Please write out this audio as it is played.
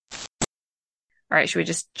All right, should we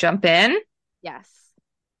just jump in? Yes.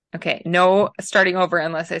 Okay, no starting over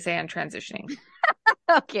unless I say I'm transitioning.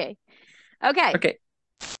 Okay. Okay. Okay.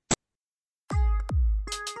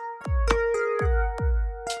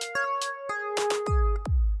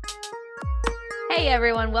 Hey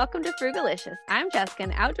everyone, welcome to Frugalicious. I'm Jessica,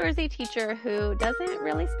 an outdoorsy teacher who doesn't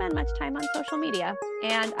really spend much time on social media.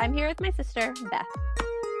 And I'm here with my sister, Beth.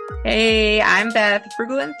 Hey, I'm Beth,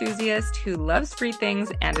 frugal enthusiast who loves free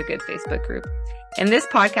things and a good Facebook group. In this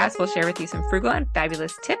podcast, we'll share with you some frugal and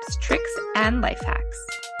fabulous tips, tricks, and life hacks.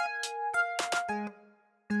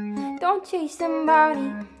 Don't chase the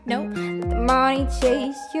money, no, let the money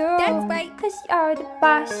chase you. That's right, cause you're the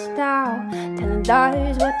boss now, telling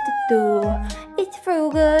others what to do. It's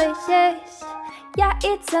Frugalicious, yeah,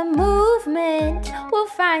 it's a movement. We'll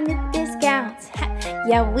find the discounts,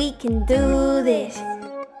 yeah, we can do this.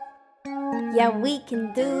 Yeah, we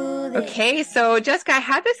can do this. Okay, so Jessica, I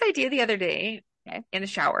had this idea the other day in the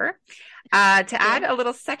shower to add a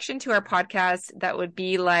little section to our podcast that would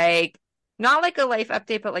be like, not like a life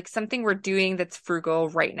update, but like something we're doing that's frugal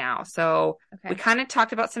right now. So we kind of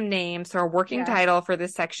talked about some names. So our working title for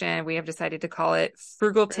this section, we have decided to call it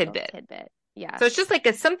Frugal Tidbit. Yeah. So it's just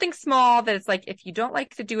like something small that it's like, if you don't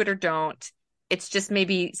like to do it or don't, it's just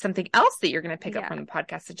maybe something else that you're going to pick up from the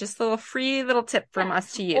podcast. So just a little free little tip from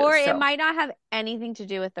us to you. Or it might not have anything to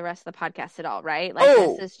do with the rest of the podcast at all, right? Like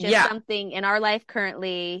this is just something in our life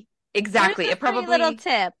currently. Exactly. It probably little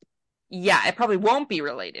tip. Yeah, it probably won't be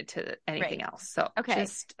related to anything else. So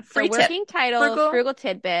just free tip. Working title, Frugal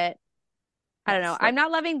Tidbit. I don't know. I'm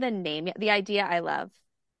not loving the name yet. The idea I love.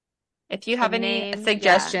 If you have any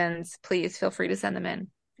suggestions, please feel free to send them in.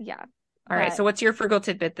 Yeah. All right. So what's your Frugal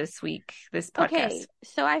Tidbit this week, this podcast? Okay.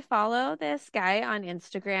 So I follow this guy on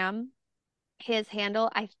Instagram. His handle,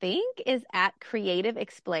 I think, is at Creative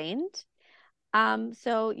Explained.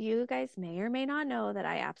 So you guys may or may not know that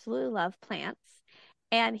I absolutely love plants.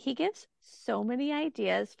 And he gives so many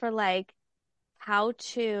ideas for like how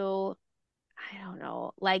to, I don't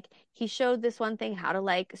know, like he showed this one thing, how to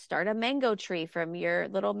like start a mango tree from your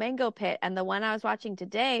little mango pit. And the one I was watching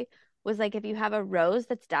today was like, if you have a rose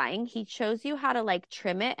that's dying, he shows you how to like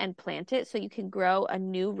trim it and plant it so you can grow a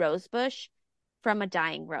new rose bush from a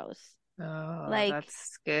dying rose. Oh, like,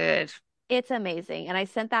 that's good. It's amazing. And I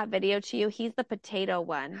sent that video to you. He's the potato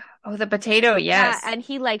one. Oh, the potato. Yes. Yeah, and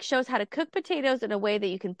he like shows how to cook potatoes in a way that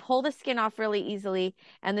you can pull the skin off really easily.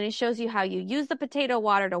 And then he shows you how you use the potato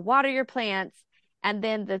water to water your plants. And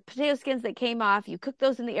then the potato skins that came off, you cook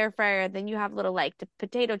those in the air fryer. Then you have little like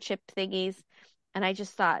potato chip thingies. And I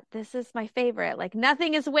just thought, this is my favorite. Like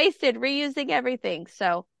nothing is wasted, reusing everything.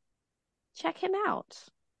 So check him out.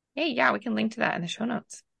 Hey, yeah, we can link to that in the show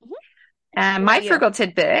notes. And my frugal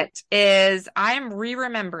tidbit is I am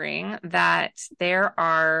remembering that there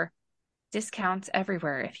are discounts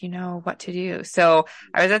everywhere if you know what to do. So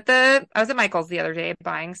I was at Michael's the other day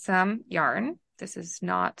buying some yarn. This is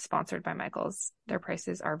not sponsored by Michael's. Their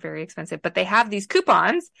prices are very expensive, but they have these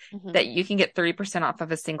coupons that you can get 30% off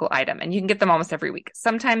of a single item, and you can get them almost every week.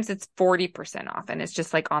 Sometimes it's 40% off, and it's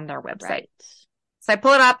just like on their website. Right. So I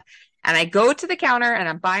pull it up and I go to the counter and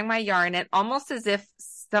I'm buying my yarn, and almost as if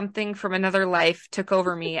something from another life took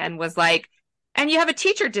over me and was like, and you have a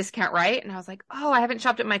teacher discount, right? And I was like, oh, I haven't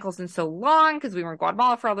shopped at Michael's in so long because we were in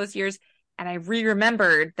Guatemala for all those years. And I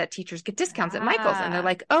remembered that teachers get discounts at Michael's, and they're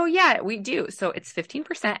like, oh yeah, we do. So it's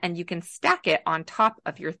 15% and you can stack it on top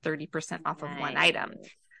of your 30% off of one item.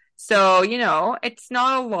 So, you know, it's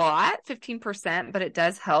not a lot, 15%, but it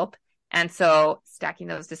does help. And so stacking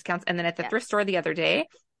those discounts. And then at the thrift store the other day,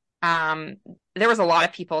 there was a lot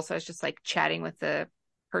of people. So I was just like chatting with the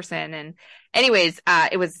person. And anyways,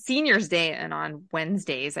 it was Seniors Day, and on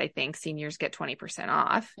Wednesdays, I think seniors get 20%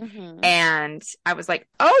 off. And I was like,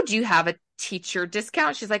 oh, do you have a teacher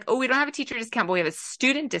discount? She's like, oh, we don't have a teacher discount, but we have a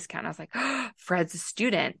student discount. I was like, oh, Fred's a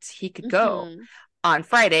student. He could go. On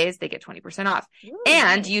Fridays, they get 20% off. Ooh,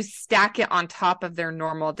 and you stack it on top of their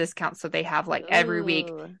normal discount. So they have like every week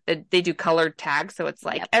they do colored tags. So it's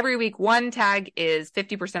like every week one tag is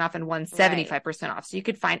 50% off and one 75% off. So you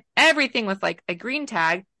could find everything with like a green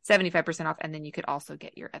tag, 75% off. And then you could also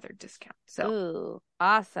get your other discount. So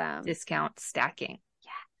awesome. Discount stacking.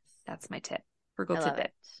 Yes. That's my tip. Frugal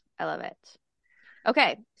tidbit. I love it.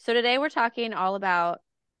 Okay. So today we're talking all about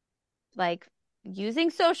like using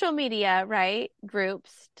social media, right?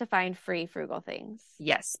 Groups to find free frugal things.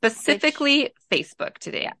 Yes, specifically Facebook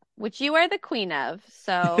today. Which you are the queen of.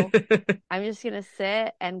 So I'm just going to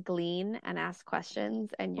sit and glean and ask questions,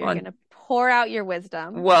 and you're going to pour out your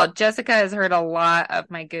wisdom. Well, Jessica has heard a lot of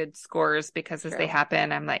my good scores because as they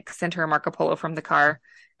happen, I'm like, sent her a Marco Polo from the car.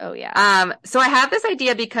 Oh, yeah. So I have this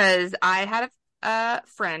idea because I had a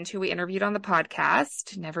friend who we interviewed on the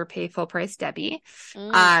podcast, Never Pay Full Price Debbie.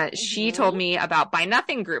 She told me about Buy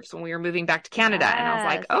Nothing groups when we were moving back to Canada. Yes. And I was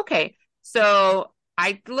like, okay. So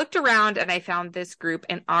I looked around and I found this group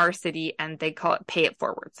in our city and they call it Pay It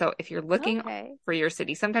Forward. So if you're looking for your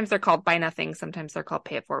city, sometimes they're called Buy Nothing, sometimes they're called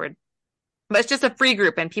Pay It Forward. But it's just a free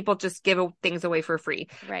group and people just give things away for free.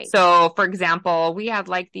 Right. So for example, we had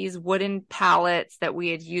like these wooden pallets that we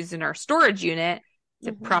had used in our storage unit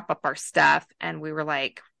to prop up our stuff. And we were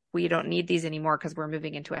like, we don't need these anymore because we're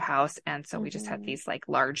moving into a house. And so we just had these like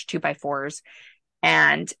large 2x4s.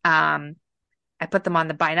 And I put them on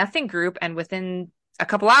the Buy Nothing group. And within a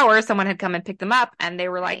couple hours, someone had come and picked them up. And they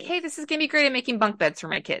were like, hey, this is going to be great at making bunk beds for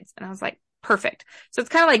my kids. And I was like, perfect. So it's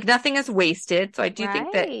kind of like nothing is wasted. So I do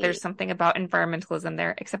think that there's something about environmentalism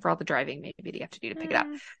there, except for all the driving maybe you have to do to pick it up.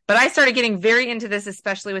 But I started getting very into this,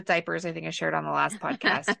 especially with diapers. I think I shared on the last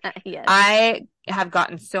podcast. Yes. I have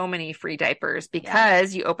gotten so many free diapers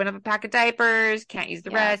because you open up a pack of diapers, can't use the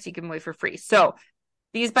rest, you give them away for free. So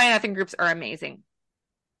these Buy Nothing groups are amazing.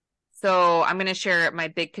 So I'm going to share my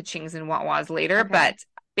big ka-chings and wah-wahs later, but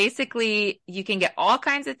basically you can get all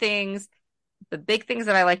kinds of things. The big things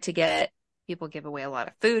that I like to get, people give away a lot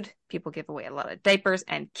of food, people give away a lot of diapers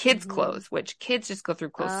and kids clothes, which kids just go through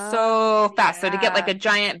clothes so fast. So to get like a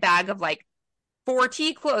giant bag of like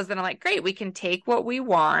 40 clothes, then I'm like, great, we can take what we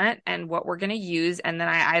want and what we're going to use. And then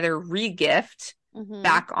I either re-gift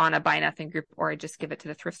back on a Buy Nothing group or I just give it to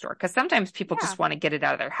the thrift store. Cause sometimes people just want to get it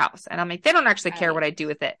out of their house. And I'm like, they don't actually care what I do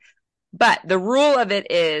with it. But the rule of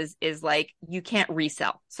it is like, you can't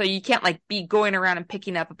resell. So you can't like be going around and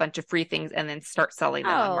picking up a bunch of free things and then start selling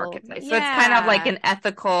them on Marketplace. So it's kind of like an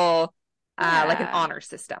ethical, like an honor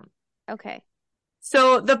system. Okay.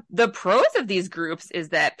 So the pros of these groups is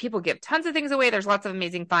that people give tons of things away. There's lots of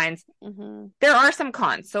amazing finds. There are some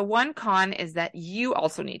cons. So one con is that you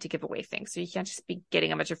also need to give away things. So you can't just be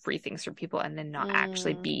getting a bunch of free things from people and then not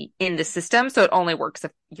actually be in the system. So it only works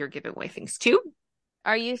if you're giving away things too.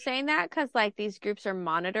 Are you saying that because like these groups are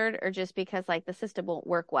monitored or just because like the system won't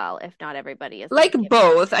work well if not everybody is like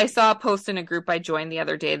both? I saw a post in a group I joined the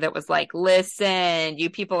other day that was like, listen, you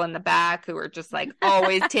people in the back who are just like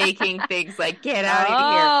always taking things, like get out of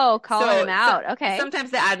here. Oh, calling them out. Okay. Sometimes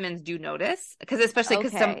the admins do notice especially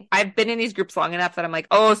because I've been in these groups long enough that I'm like,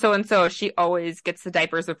 oh, so-and-so, she always gets the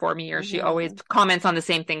diapers before me or she always comments on the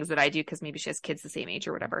same things that I do because maybe she has kids the same age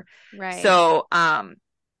or whatever. Right. So,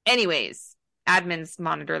 anyways, admins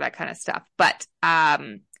monitor that kind of stuff. But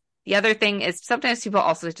the other thing is sometimes people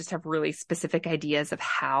also just have really specific ideas of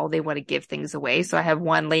how they want to give things away. So I have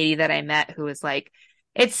one lady that I met who was like,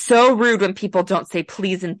 it's so rude when people don't say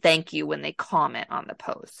please and thank you when they comment on the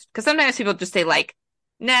post. Because sometimes people just say like,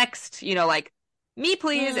 next, like me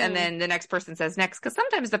please. And then the next person says next. Because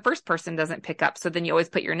sometimes the first person doesn't pick up. So then you always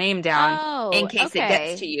put your name down in case it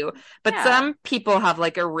gets to you. But some people have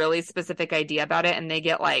like a really specific idea about it and they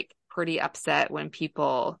get like pretty upset when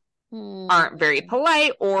people aren't very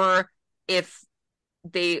polite, or if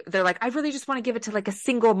they're like, I really just want to give it to like a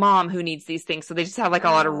single mom who needs these things. So they just have like a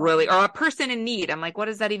lot of or a person in need. I'm like, what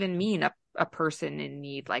does that even mean? A person in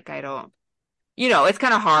need? Like, I don't, it's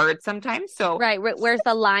kind of hard sometimes. So right. Where's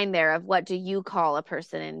the line there of what do you call a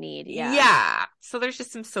person in need? Yeah. So there's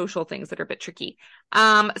just some social things that are a bit tricky.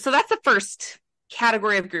 So that's the first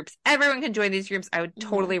category of groups. Everyone can join these groups. I would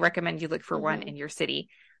totally recommend you look for one in your city.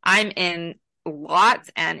 I'm in lots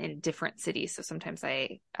and in different cities. So sometimes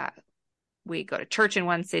we go to church in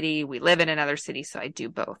one city, we live in another city. So I do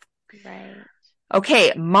both. Right.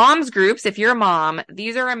 Okay. Moms groups. If you're a mom,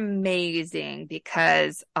 these are amazing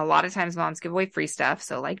because a lot of times moms give away free stuff.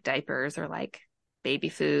 So like diapers or like baby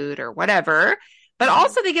food or whatever. But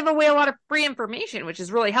also they give away a lot of free information, which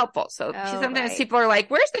is really helpful. So sometimes people are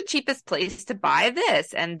like, where's the cheapest place to buy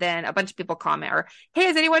this? And then a bunch of people comment, or, hey,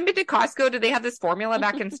 has anyone been to Costco? Do they have this formula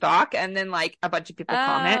back in stock? And then like a bunch of people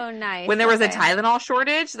comment. Oh, nice. When there was a Tylenol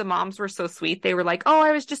shortage, the moms were so sweet. They were like, oh,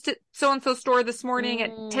 I was just at so-and-so store this morning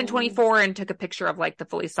at 10:24 and took a picture of like the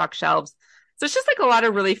fully stocked shelves. So it's just like a lot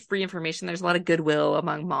of really free information. There's a lot of goodwill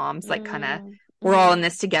among moms, like kind of, we're all in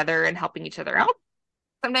this together and helping each other out.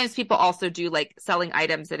 Sometimes people also do like selling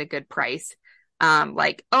items at a good price.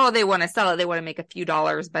 Like, oh, they want to sell it. They want to make a few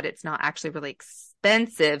dollars, but it's not actually really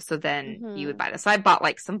expensive. So then you would buy this. So I bought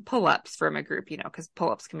like some pull-ups from a group, because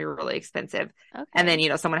pull-ups can be really expensive. Okay. And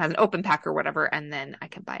then, someone has an open pack or whatever, and then I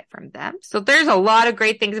can buy it from them. So there's a lot of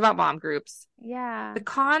great things about mom groups. Yeah. The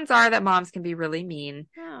cons are that moms can be really mean.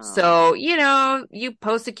 Oh. So, you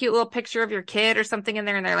post a cute little picture of your kid or something in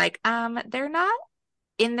there and they're like, they're not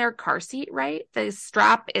in their car seat, right? The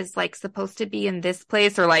strap is like supposed to be in this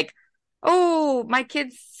place, or like oh, my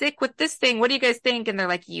kid's sick with this thing. What do you guys think? And they're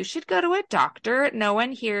like, you should go to a doctor. No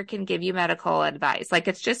one here can give you medical advice. Like,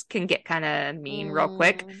 it's just can get kind of mean real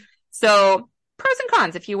quick. So pros and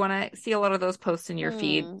cons, if you want to see a lot of those posts in your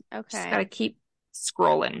feed, just got to keep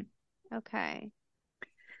scrolling. Okay.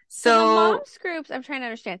 So the moms groups, I'm trying to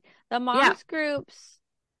understand. The moms groups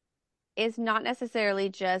is not necessarily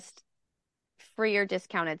just free or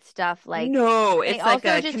discounted stuff. Like, no, it's like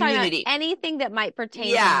a just community. Anything that might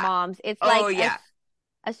pertain to moms. It's like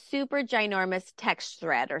a super ginormous text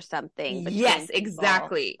thread or something. Yes,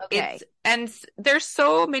 exactly. Okay. And there's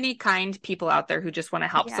so many kind people out there who just want to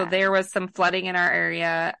help. So there was some flooding in our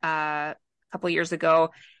area a couple years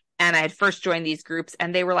ago. And I had first joined these groups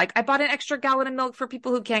and they were like, I bought an extra gallon of milk for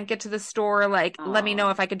people who can't get to the store. Like, let me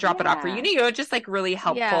know if I could drop it off for you. You know, just like really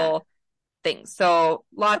helpful things. So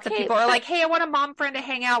lots of people are like, hey, I want a mom friend to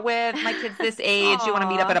hang out with. My kid's this age. You want to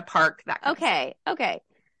meet up at a park? That kind of stuff. Okay.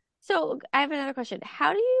 So I have another question.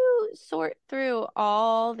 How do you sort through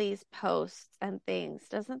all these posts and things?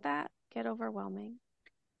 Doesn't that get overwhelming?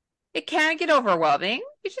 It can get overwhelming.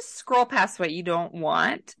 You just scroll past what you don't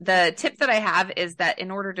want. The tip that I have is that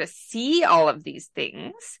in order to see all of these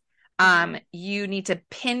things, you need to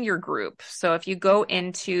pin your group. So if you go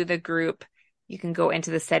into the group, you can go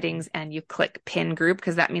into the settings and you click pin group,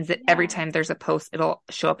 because that means that every time there's a post, it'll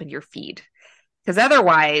show up in your feed. Because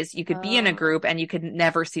otherwise you could be in a group and you could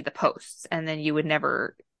never see the posts, and then you would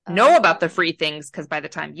never know about the free things, because by the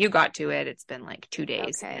time you got to it, it's been like 2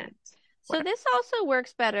 days. Okay. So this also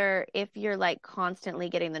works better if you're like constantly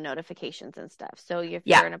getting the notifications and stuff. So if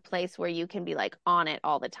you're in a place where you can be like on it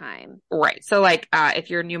all the time. Right. So like if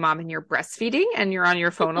you're a new mom and you're breastfeeding and you're on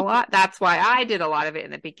your phone a lot, that's why I did a lot of it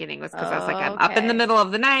in the beginning, was because I was like, I'm up in the middle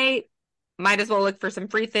of the night. Might as well look for some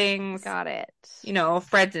free things. Got it. You know,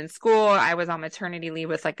 Fred's in school. I was on maternity leave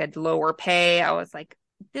with like a lower pay. I was like,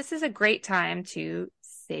 this is a great time to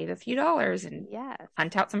save a few dollars and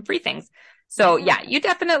hunt out some free things. So you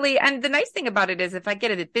definitely, and the nice thing about it is if I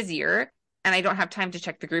get a bit busier and I don't have time to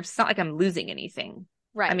check the groups, it's not like I'm losing anything.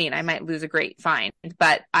 Right. I mean, I might lose a great find,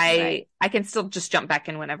 but I can still just jump back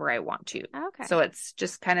in whenever I want to. Okay. So it's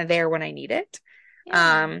just kind of there when I need it.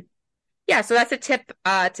 So that's a tip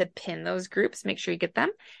to pin those groups. Make sure you get them.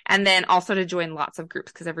 And then also to join lots of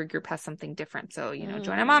groups, because every group has something different. So, you know,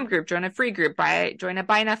 join a mom group, join a free group, join a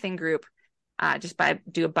buy nothing group.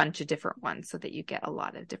 Do a bunch of different ones so that you get a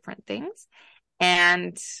lot of different things.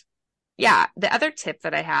 And the other tip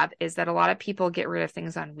that I have is that a lot of people get rid of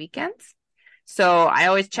things on weekends. So I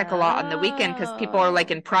always check a lot on the weekend, because people are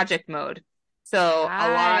like in project mode. So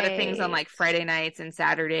a lot of things on like Friday nights and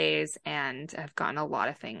Saturdays, and I've gotten a lot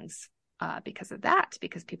of things because of that,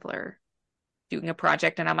 because people are doing a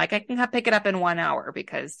project and I'm like, I can pick it up in 1 hour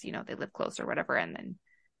because, you know, they live close or whatever. And then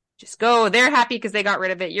just go. They're happy because they got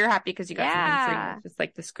rid of it. You're happy because you got something free. It's just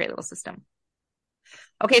like this great little system.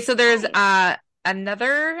 Okay, so there's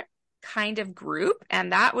another kind of group,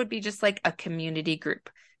 and that would be just like a community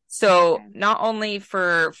group. So not only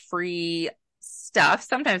for free stuff,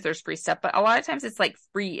 sometimes there's free stuff, but a lot of times it's like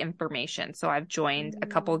free information. So I've joined a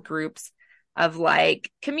couple groups of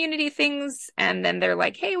like community things, and then they're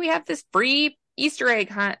like, hey, we have this free Easter egg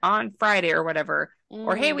hunt on Friday or whatever.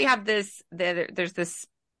 Or hey, we have this, there's this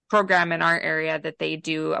program in our area that they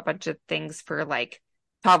do a bunch of things for like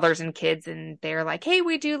toddlers and kids, and they're like, hey,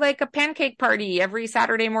 we do like a pancake party every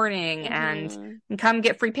Saturday morning and come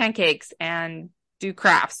get free pancakes and do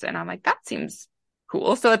crafts. And I'm like, that seems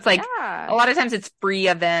cool. So it's like a lot of times it's free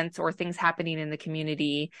events or things happening in the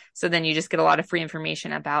community. So then you just get a lot of free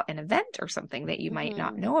information about an event or something that you might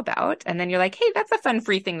not know about. And then you're like, hey, that's a fun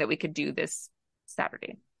free thing that we could do this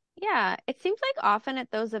Saturday. Yeah. It seems like often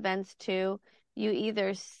at those events too, you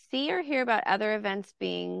either see or hear about other events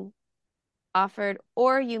being offered,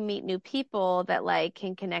 or you meet new people that like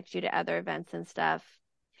can connect you to other events and stuff.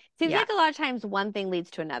 Seems like a lot of times one thing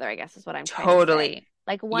leads to another, I guess is what I'm trying to say.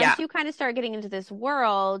 Like once you kind of start getting into this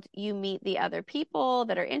world, you meet the other people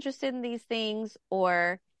that are interested in these things,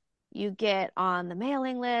 or you get on the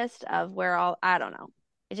mailing list of where I don't know.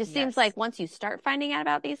 It just seems like once you start finding out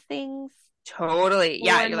about these things, you're more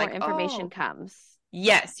like, information comes.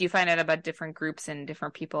 Yes, you find out about different groups and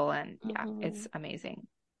different people, and it's amazing.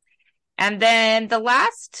 And then the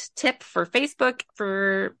last tip for Facebook,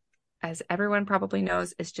 as everyone probably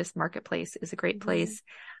knows, is just Marketplace is a great place.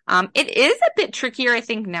 It is a bit trickier, I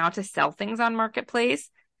think, now to sell things on Marketplace.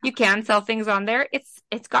 You can sell things on there.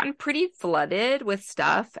 It's gotten pretty flooded with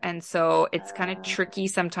stuff. And so it's kind of tricky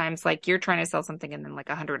sometimes, like you're trying to sell something and then like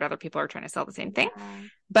 100 other people are trying to sell the same thing.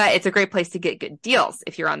 But it's a great place to get good deals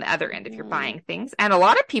if you're on the other end, if you're buying things. And a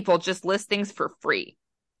lot of people just list things for free.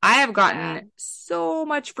 I have gotten so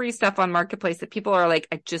much free stuff on Marketplace that people are like,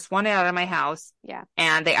 I just want it out of my house. Yeah.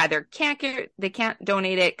 And they either they can't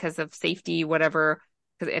donate it because of safety, whatever.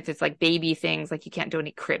 Because if it's like baby things, like you can't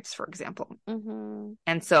donate cribs, for example. Mm-hmm.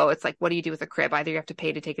 And so it's like, what do you do with a crib? Either you have to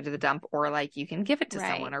pay to take it to the dump, or like you can give it to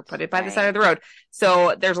someone or put it by the side of the road.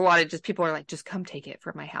 So there's a lot of just people are like, just come take it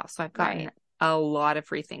from my house. So I've gotten a lot of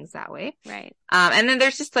free things that way. Right. And then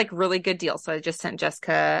there's just like really good deals. So I just sent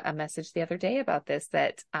Jessica a message the other day about this,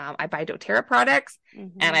 that I buy doTERRA products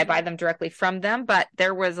and I buy them directly from them. But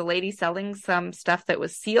there was a lady selling some stuff that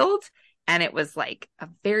was sealed, and it was like a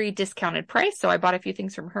very discounted price. So I bought a few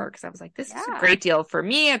things from her because I was like, this is a great deal for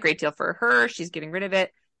me, a great deal for her. She's getting rid of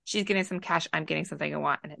it. She's getting some cash. I'm getting something I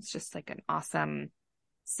want. And it's just like an awesome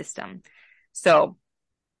system. So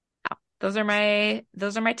those are my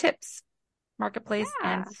tips. Marketplace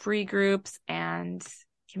and free groups and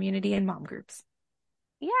community and mom groups.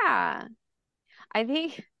 Yeah. I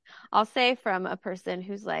think I'll say, from a person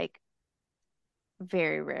who's like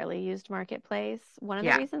very rarely used Marketplace, one of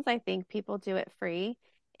the reasons I think people do it free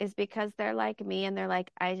is because they're like me and they're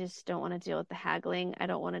like, I just don't want to deal with the haggling. I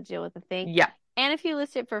don't want to deal with the thing. Yeah. And if you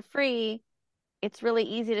list it for free, it's really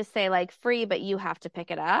easy to say like free, but you have to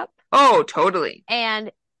pick it up. Oh, totally.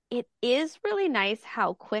 And it is really nice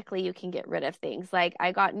how quickly you can get rid of things. Like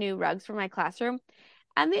I got new rugs for my classroom,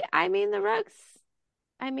 and the rugs,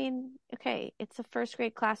 okay, it's a first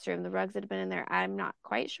grade classroom. The rugs that have been in there, I'm not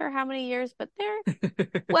quite sure how many years, but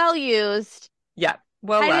they're well used. Yeah.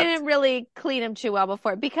 Well, I didn't really clean them too well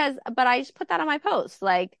before but I just put that on my post.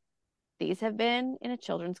 Like, these have been in a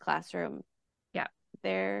children's classroom. Yeah.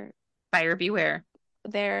 They're buyer beware.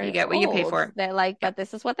 You get what you pay for. They're like, but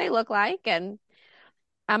this is what they look like. And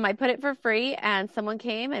I put it for free, and someone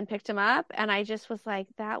came and picked them up, and I just was like,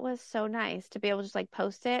 that was so nice to be able to just like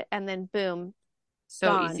post it, and then boom, so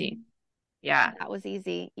gone. Easy. Yeah, that was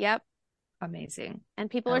easy. Yep, amazing. And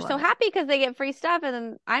people are so happy because they get free stuff, and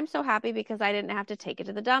then I'm so happy because I didn't have to take it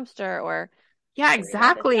to the dumpster or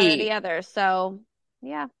exactly the other. So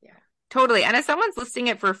yeah, totally. And if someone's listing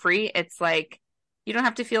it for free, it's like you don't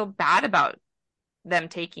have to feel bad about them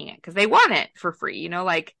taking it because they want it for free. You know,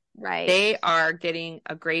 like. Right. They are getting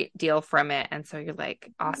a great deal from it. And so you're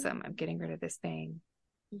like, awesome, I'm getting rid of this thing.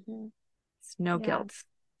 It's no guilt.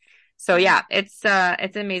 So it's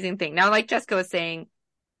an amazing thing. Now, like Jessica was saying,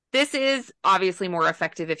 this is obviously more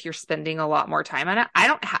effective if you're spending a lot more time on it. I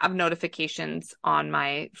don't have notifications on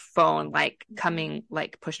my phone, like coming,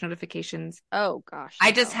 like push notifications. Oh gosh.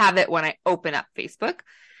 I just have it when I open up Facebook.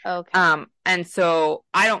 Okay. And so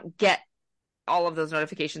I don't get all of those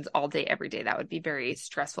notifications all day, every day. That would be very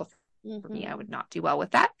stressful for me. I would not do well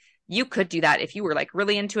with that. You could do that if you were like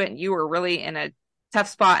really into it and you were really in a tough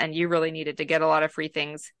spot and you really needed to get a lot of free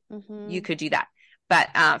things. You could do that.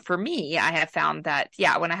 But for me, I have found that,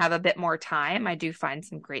 when I have a bit more time, I do find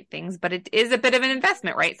some great things, but it is a bit of an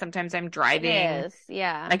investment, right? Sometimes I'm driving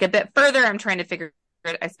like a bit further. I'm trying to figure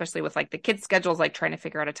it, especially with like the kids' schedules, like trying to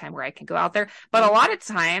figure out a time where I can go out there. But a lot of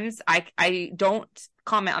times I don't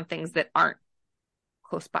comment on things that aren't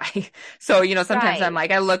close by. So, sometimes I'm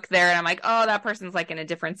like, I look there and I'm like, oh, that person's like in a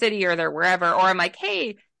different city or they're wherever. Or I'm like,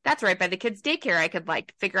 hey, that's right by the kids' daycare. I could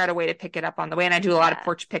like figure out a way to pick it up on the way. And I do a lot of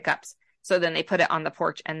porch pickups. So then they put it on the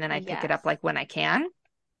porch and then I pick it up like when I can.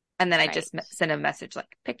 And then I just send a message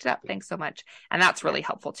like, picked it up. Thanks so much. And that's really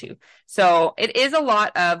helpful too. So it is a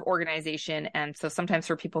lot of organization. And so sometimes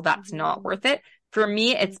for people, that's not worth it. For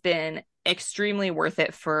me, it's been extremely worth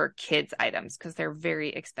it for kids items because they're very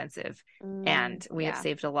expensive and we have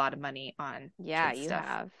saved a lot of money on kids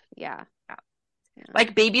stuff. Have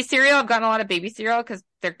like baby cereal. I've gotten a lot of baby cereal because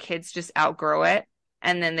their kids just outgrow it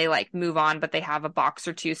and then they like move on, but they have a box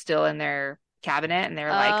or two still in their cabinet and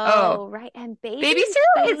they're like, oh right. And baby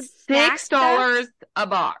cereal is $6 a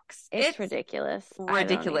box. It's ridiculous.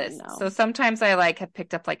 So sometimes I like have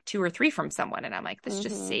picked up like 2 or 3 from someone and I'm like, this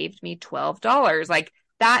just saved me $12. Like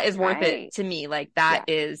that is worth it to me. Like that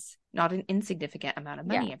is not an insignificant amount of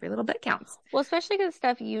money. Every little bit counts. Well, especially because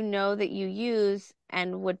stuff that you use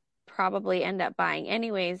and would probably end up buying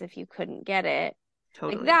anyways if you couldn't get it.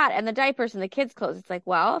 Totally. Like that and the diapers and the kids' clothes. It's like,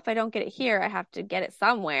 well, if I don't get it here, I have to get it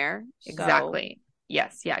somewhere. Exactly.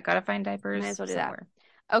 Yes. Yeah. Gotta find diapers. Might as well do somewhere.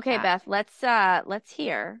 That. Okay, Beth. Let's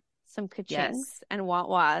hear some ka-chings and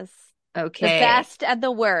want-was. Okay. The best and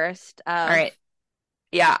the worst. All right.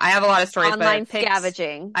 Yeah, I have a lot of stories. Online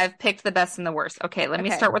scavenging. I've picked the best and the worst. Okay, let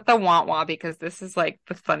me start with the want-wa because this is like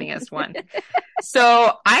the funniest one.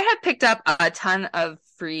 So I have picked up a ton of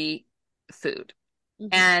free food.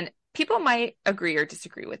 And people might agree or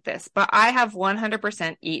disagree with this, but I have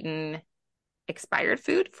 100% eaten expired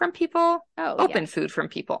food from people, open food from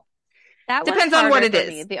people. That Depends on what it for is.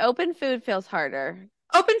 me. The open food feels harder.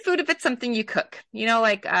 Open food, if it's something you cook,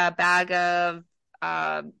 like a bag of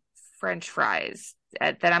French fries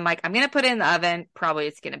that I'm like, I'm going to put it in the oven. Probably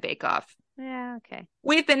it's going to bake off. Yeah, okay.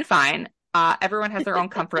 We've been fine. Everyone has their own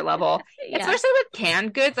comfort level, especially with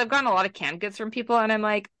canned goods. I've gotten a lot of canned goods from people and I'm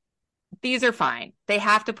like, these are fine. They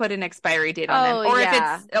have to put an expiry date on them. Or if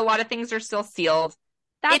it's a lot of things are still sealed.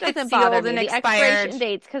 That doesn't bother me. The expiration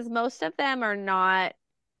dates, because most of them are not,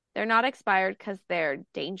 they're not expired because they're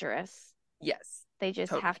dangerous. Yes. They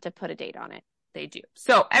just have to put a date on it. They do.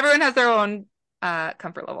 So everyone has their own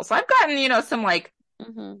comfort level. So I've gotten, some like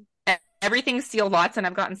everything's sealed lots, and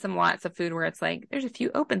I've gotten some lots of food where it's like, there's a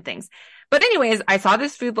few open things. But anyways, I saw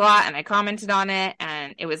this food lot and I commented on it,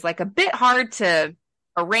 and it was like a bit hard to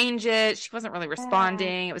arrange it. She wasn't really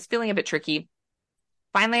responding. It was feeling a bit tricky.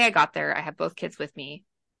 Finally, I got there. I have both kids with me,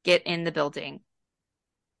 get in the building,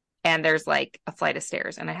 and there's like a flight of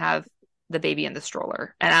stairs, and I have the baby in the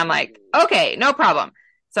stroller. And I'm like, okay, no problem.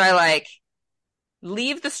 So I like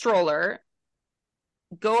leave the stroller,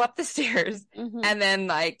 go up the stairs, and then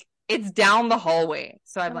like it's down the hallway.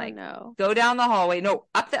 So I'm go down the hallway. No,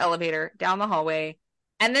 up the elevator, down the hallway.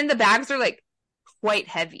 And then the bags are like quite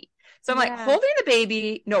heavy. So I'm like holding the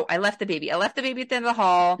baby. No, I left the baby. I left the baby at the end of the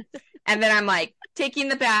hall. And then I'm like taking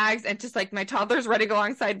the bags, and just like my toddler's running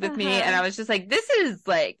alongside with me. And I was just like, this is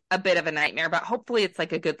like a bit of a nightmare, but hopefully it's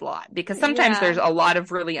like a good lot, because sometimes there's a lot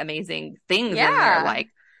of really amazing things in there, like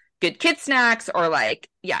good kid snacks, or like,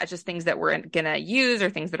 just things that we're going to use, or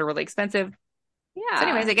things that are really expensive. Yeah. So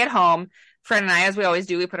anyways, I get home. Fred and I, as we always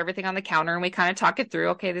do, we put everything on the counter and we kind of talk it through.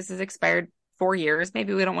 Okay, this is expired 4 years.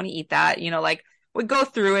 Maybe we don't want to eat that. Like we go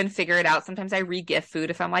through and figure it out. Sometimes I re-gift food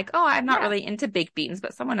if I'm like, oh, I'm not really into baked beans,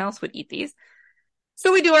 but someone else would eat these.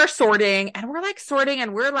 So we do our sorting, and we're like sorting,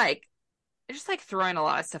 and we're like, just like throwing a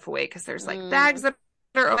lot of stuff away, because there's like bags that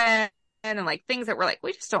are open and like things that we're like,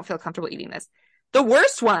 we just don't feel comfortable eating this. The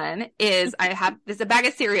worst one is there's a bag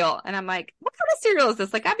of cereal, and I'm like, what kind of cereal is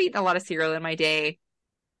this? Like, I've eaten a lot of cereal in my day.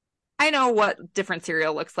 I know what different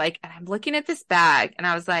cereal looks like. And I'm looking at this bag, and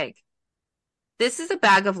I was like, this is a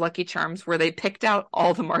bag of Lucky Charms where they picked out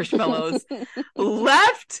all the marshmallows,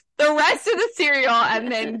 left the rest of the cereal,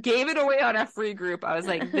 and then gave it away on a free group. I was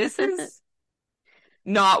like, this is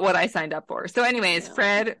not what I signed up for. So anyways,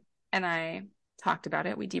 Fred and I talked about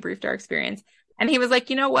it. We debriefed our experience, and he was like,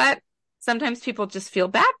 you know what? Sometimes people just feel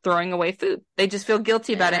bad throwing away food. They just feel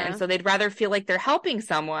guilty about it. And so they'd rather feel like they're helping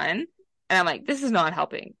someone. And I'm like, this is not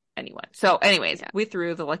helping anyone. So anyways, we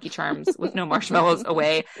threw the Lucky Charms with no marshmallows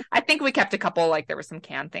away. I think we kept a couple, like there were some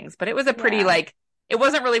canned things, but it was a pretty like, it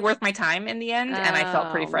wasn't really worth my time in the end. And I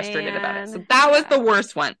felt pretty frustrated about it. So that was the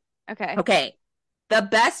worst one. Okay. The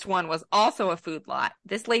best one was also a food lot.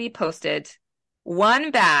 This lady posted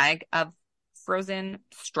one bag of frozen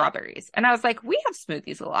strawberries. And I was like, we have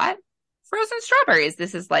smoothies a lot. Frozen strawberries.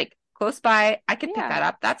 This is like close by. I could pick that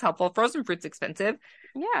up. That's helpful. Frozen fruit's expensive.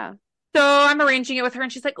 Yeah. So I'm arranging it with her, and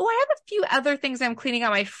she's like, oh, I have a few other things I'm cleaning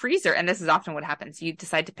out my freezer. And this is often what happens. You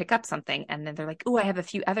decide to pick up something, and then they're like, oh, I have a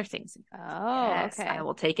few other things. Oh, yes, okay. I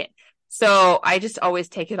will take it. So I just always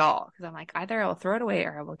take it all, because I'm like, either I will throw it away,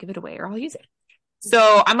 or I will give it away, or I'll use it.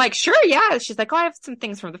 So I'm like, sure, yeah. She's like, oh, I have some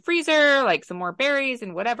things from the freezer, like some more berries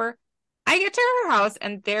and whatever. I get to her house,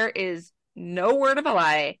 and there is no word of a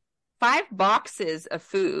lie, 5 boxes of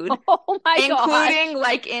food, including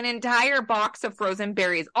like an entire box of frozen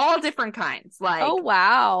berries, all different kinds, like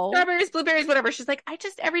strawberries, blueberries, whatever. She's like,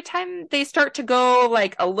 every time they start to go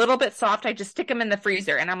like a little bit soft, I just stick them in the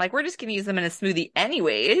freezer. And I'm like, we're just gonna use them in a smoothie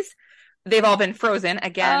anyways. They've all been frozen.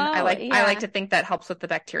 Again, I like to think that helps with the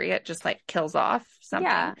bacteria. It just like kills off something.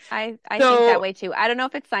 Yeah, I think that way too. I don't know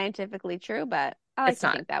if it's scientifically true, but I like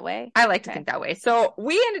to think that way. I like to think that way. So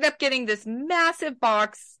we ended up getting this massive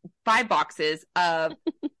box, 5 boxes of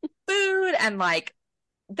food, and like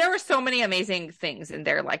there were so many amazing things in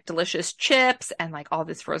there, like delicious chips and like all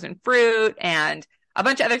this frozen fruit and a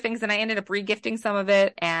bunch of other things. And I ended up regifting some of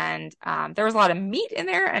it. And there was a lot of meat in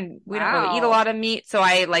there, and we don't really eat a lot of meat. So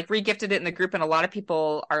I like regifted it in the group, and a lot of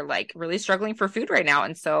people are like really struggling for food right now.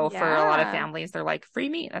 And so for a lot of families, they're like, free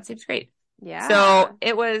meat. That seems great. Yeah. So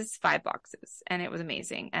it was 5 boxes, and it was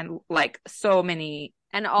amazing, and like so many,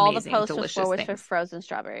 and all the posts were forward for frozen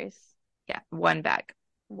strawberries. Yeah, 1 bag.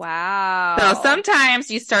 Wow. So sometimes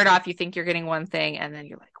you start off, you think you're getting one thing, and then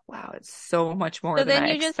you're like, wow, it's so much more. So than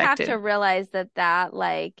then you just have to realize that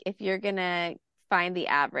like if you're gonna find the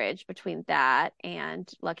average between that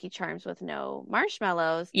and Lucky Charms with no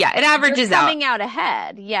marshmallows. Yeah, it averages out. Coming out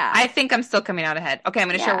ahead. Yeah. I think I'm still coming out ahead. Okay, I'm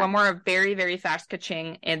going to share one more very, very fast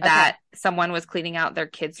ka-ching in that someone was cleaning out their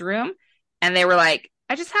kids' room, and they were like,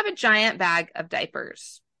 I just have a giant bag of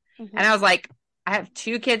diapers. And I was like, I have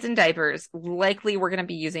 2 kids in diapers. Likely we're going to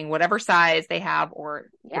be using whatever size they have, or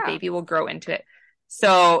the baby will grow into it.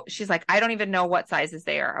 So she's like, I don't even know what sizes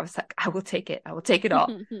they are. I was like, I will take it. I will take it all.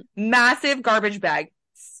 Massive garbage bag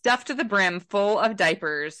stuffed to the brim full of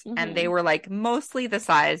diapers. And they were like mostly the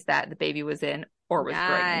size that the baby was in or was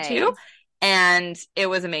growing into. And it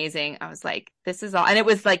was amazing. I was like, this is all. And it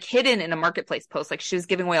was like hidden in a marketplace post. Like she was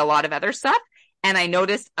giving away a lot of other stuff. And I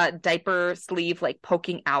noticed a diaper sleeve like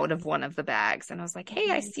poking out of one of the bags. And I was like, hey,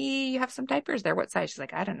 I see you have some diapers there. What size? She's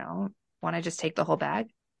like, I don't know. Want to just take the whole bag?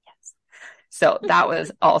 Yes. So that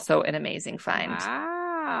was also an amazing find.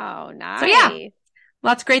 Wow. Nice. So yeah,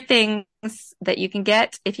 lots of great things that you can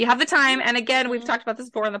get if you have the time. And again, we've talked about this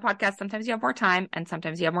before on the podcast. Sometimes you have more time and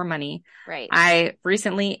sometimes you have more money. Right. I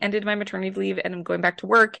recently ended my maternity leave and I'm going back to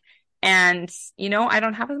work. And, you know, I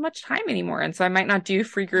don't have as much time anymore. And so I might not do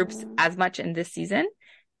free groups as much in this season.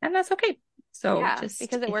 And that's okay. So just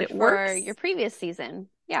because it worked for your previous season.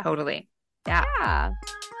 Yeah. Totally. Yeah. Yeah.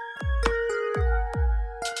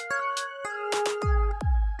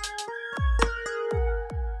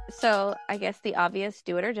 So I guess the obvious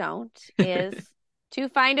do it or don't is to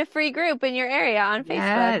find a free group in your area on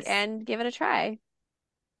Facebook and give it a try.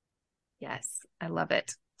 Yes, I love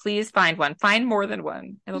it. Please find one. Find more than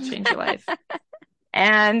one. It'll change your life.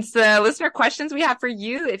 And the listener questions we have for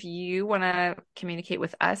you, if you want to communicate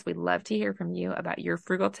with us, we'd love to hear from you about your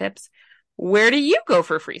frugal tips. Where do you go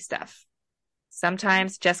for free stuff?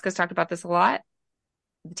 Sometimes Jessica's talked about this a lot.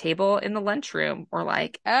 The table in the lunchroom or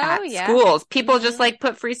like at schools. People just like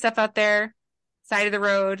put free stuff out there, side of the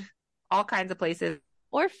road, all kinds of places.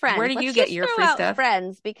 Or friends. Where do you get your free stuff?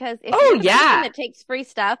 Friends, because if you're the person that takes free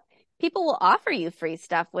stuff, people will offer you free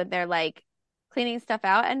stuff when they're like cleaning stuff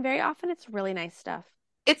out. And very often it's really nice stuff.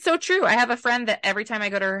 It's so true. I have a friend that every time I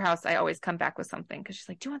go to her house, I always come back with something because she's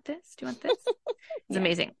like, do you want this? Do you want this? It's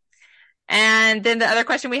amazing. And then the other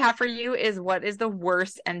question we have for you is, what is the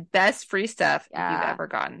worst and best free stuff you've ever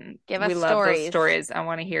gotten? Give us We love those stories. I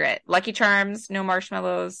want to hear it. Lucky Charms, no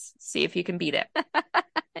marshmallows. See if you can beat it.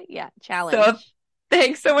 Challenge. So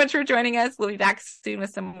thanks so much for joining us. We'll be back soon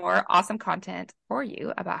with some more awesome content for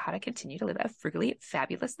you about how to continue to live a frugally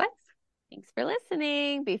fabulous life. Thanks for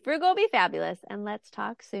listening. Be frugal, be fabulous, and let's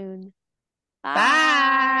talk soon.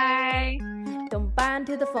 Bye. Don't buy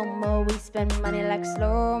into the FOMO, we spend money like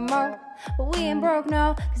slow-mo. But we ain't broke,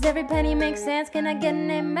 no, cause every penny makes sense. Can I get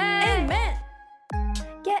an amen? Amen.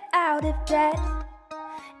 Get out of debt.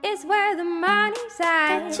 It's where the money's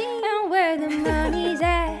at. And where the money's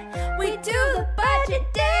at, we do the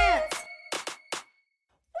budget dance.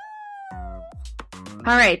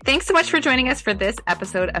 All right. Thanks so much for joining us for this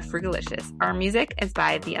episode of Frugalicious. Our music is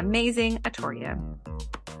by the amazing Atoria.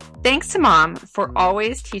 Thanks to Mom for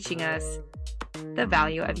always teaching us the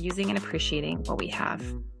value of using and appreciating what we have.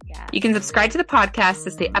 Yeah. You can subscribe to the podcast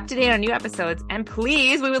to stay up to date on new episodes. And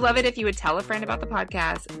please, we would love it if you would tell a friend about the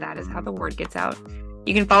podcast. That is how the word gets out.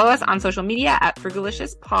 You can follow us on social media at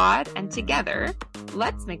Frugalicious Pod. And together,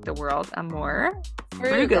 let's make the world a more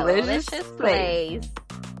frugalicious place.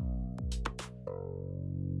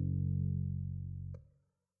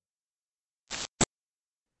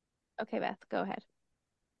 Okay, Beth, go ahead.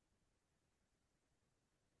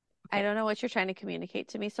 I don't know what you're trying to communicate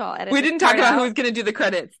to me, so I'll edit. We didn't talk about who was going to do the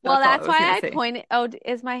credits. That's why I pointed. Oh,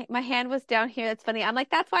 is my hand was down here? That's funny. I'm like,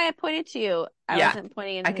 that's why I pointed to you. I wasn't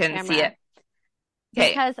pointing into the camera. I couldn't see it. Okay.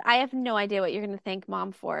 Because I have no idea what you're going to thank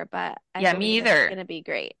Mom for, but me either. It's going to be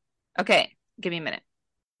great. Okay, give me a minute.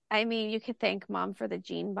 I mean, you could thank Mom for the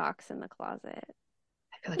jean box in the closet.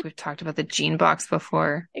 I feel like we've talked about the jean box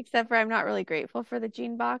before. Except for I'm not really grateful for the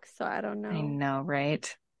jean box, so I don't know. I know,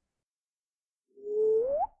 right?